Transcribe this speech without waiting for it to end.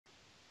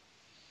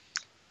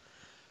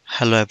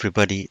Hello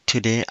everybody,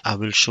 today I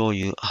will show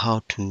you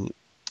how to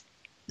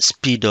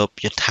speed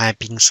up your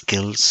typing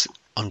skills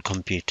on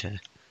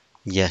computer.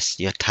 Yes,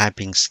 your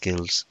typing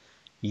skills.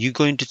 You're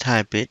going to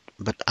type it,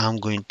 but I'm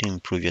going to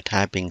improve your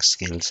typing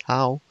skills.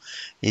 How?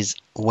 Is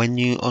when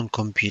you on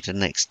computer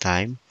next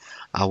time,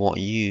 I want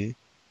you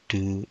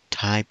to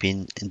type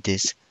in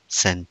this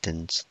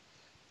sentence.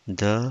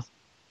 The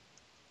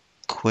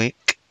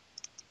quick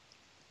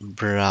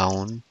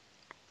brown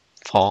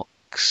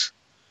fox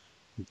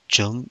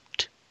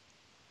jumped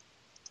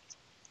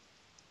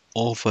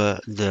over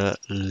the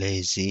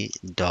lazy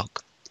dog.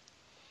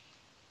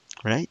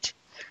 Right?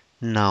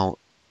 Now,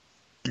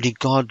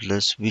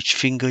 regardless which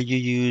finger you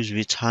use,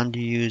 which hand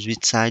you use,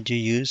 which side you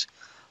use,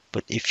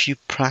 but if you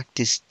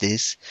practice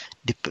this,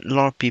 a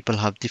lot of people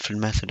have different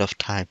method of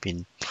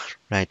typing,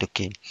 right?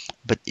 Okay,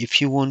 but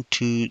if you want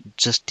to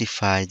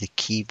justify the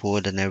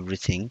keyboard and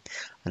everything,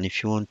 and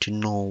if you want to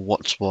know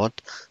what's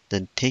what,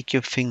 then take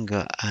your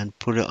finger and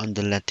put it on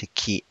the letter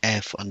key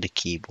F on the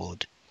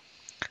keyboard,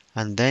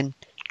 and then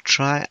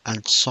try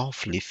and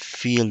softly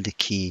feel the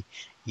key.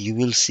 You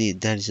will see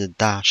there is a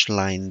dash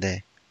line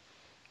there.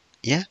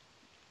 Yeah,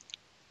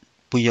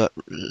 put your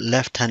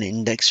left hand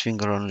index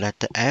finger on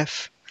letter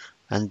F,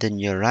 and then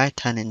your right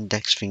hand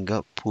index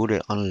finger put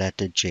it on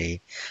letter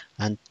J,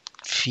 and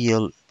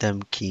feel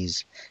them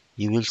keys.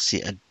 You will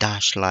see a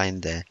dash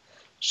line there.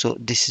 So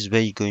this is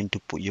where you're going to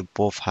put your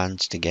both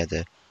hands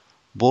together,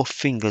 both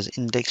fingers,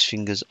 index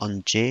fingers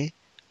on J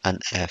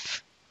and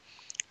F,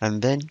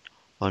 and then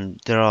on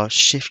there are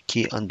shift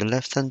key on the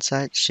left hand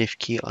side, shift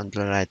key on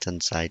the right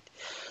hand side.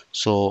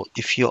 So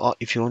if you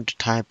want to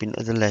type in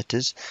other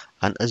letters,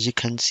 and as you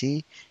can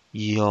see,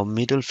 your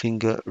middle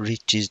finger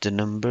reaches the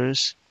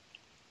numbers,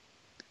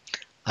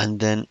 and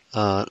then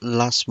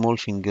last small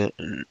finger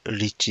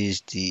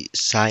reaches the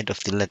side of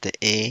the letter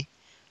A,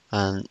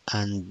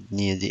 and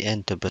near the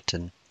enter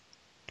button.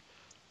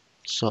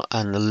 So,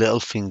 and the little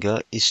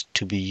finger is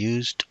to be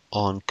used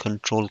on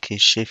control key,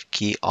 shift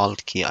key,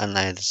 alt key on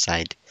either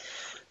side.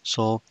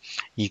 So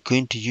you're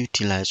going to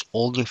utilize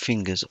all the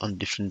fingers on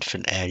different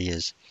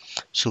areas.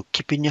 So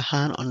keeping your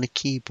hand on the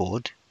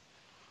keyboard,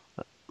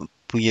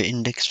 put your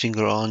index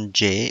finger on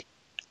J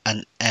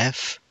and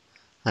F,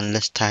 and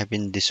let's type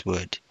in this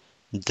word,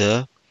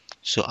 the.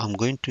 So I'm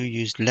going to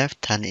use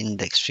left hand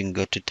index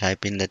finger to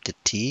type in letter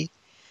T.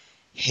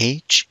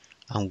 H,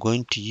 I'm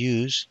going to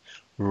use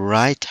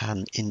right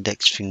hand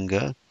index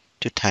finger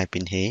to type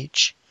in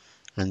H,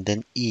 and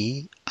then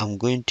E, I'm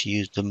going to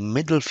use the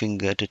middle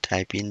finger to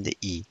type in the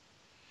E.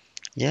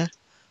 Yeah,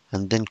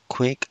 and then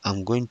quick,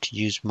 I'm going to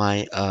use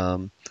my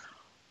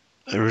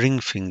ring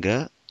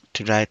finger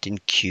to write in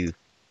Q,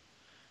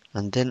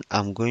 and then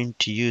I'm going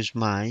to use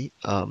my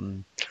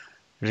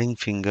ring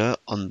finger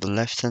on the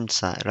left hand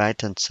side, right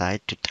hand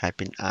side to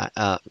type in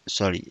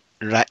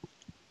right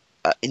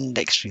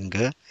index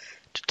finger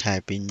to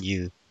type in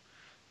U.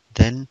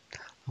 Then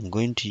I'm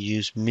going to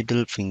use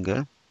middle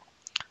finger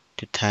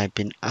to type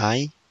in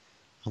I.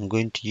 I'm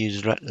going to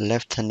use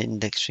left hand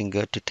index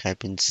finger to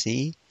type in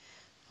C.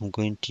 I'm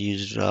going to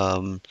use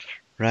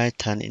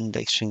right hand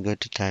index finger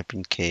to type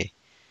in K.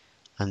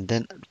 And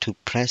then to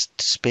press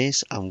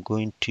space, I'm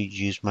going to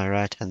use my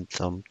right hand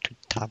thumb to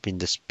tap in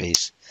the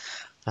space.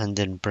 And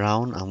then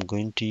brown, I'm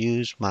going to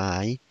use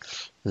my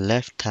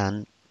left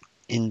hand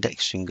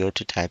index finger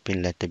to type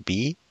in letter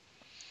B,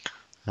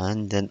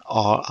 and then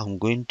R, I'm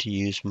going to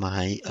use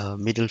my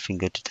middle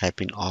finger to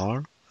type in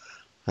R,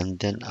 and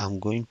then I'm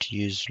going to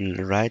use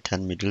right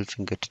hand middle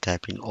finger to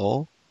type in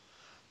O,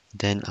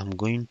 then I'm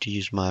going to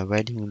use my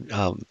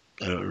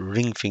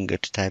ring finger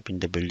to type in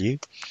W,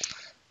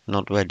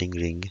 not wedding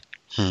ring,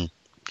 and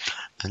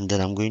then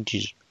I'm going to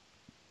use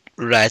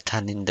right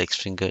hand index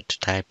finger to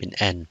type in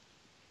N,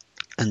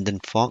 and then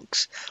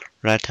fox,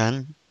 right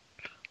hand,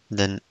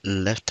 then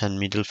left hand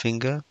middle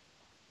finger.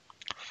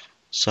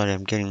 Sorry,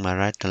 I'm getting my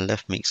right and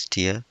left mixed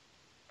here.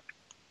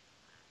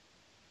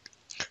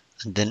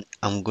 And then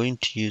I'm going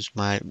to use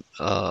my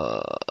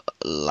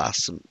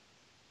last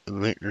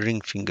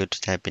ring finger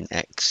to type in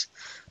X.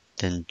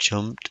 Then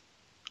jumped.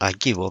 I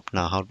give up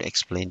now how to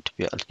explain, to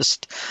be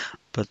honest.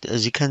 But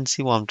as you can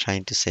see what I'm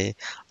trying to say,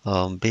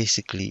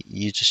 basically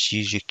you just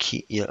use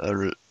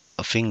your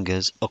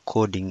fingers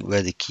according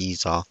where the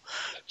keys are.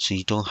 So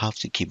you don't have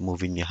to keep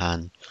moving your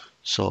hand.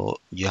 So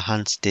your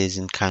hand stays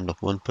in kind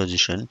of one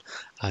position,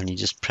 and you're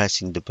just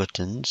pressing the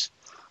buttons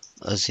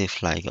as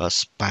if like a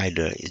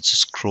spider is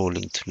just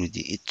crawling through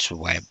its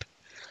web.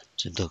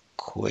 So the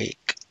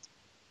quick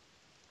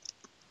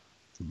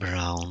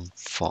brown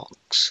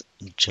fox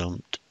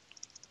jumped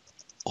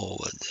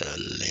over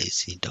the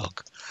lazy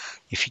dog.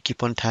 If you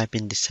keep on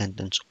typing this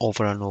sentence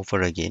over and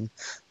over again,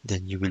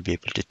 then you will be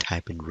able to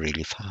type in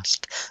really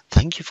fast.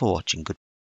 Thank you for watching. Good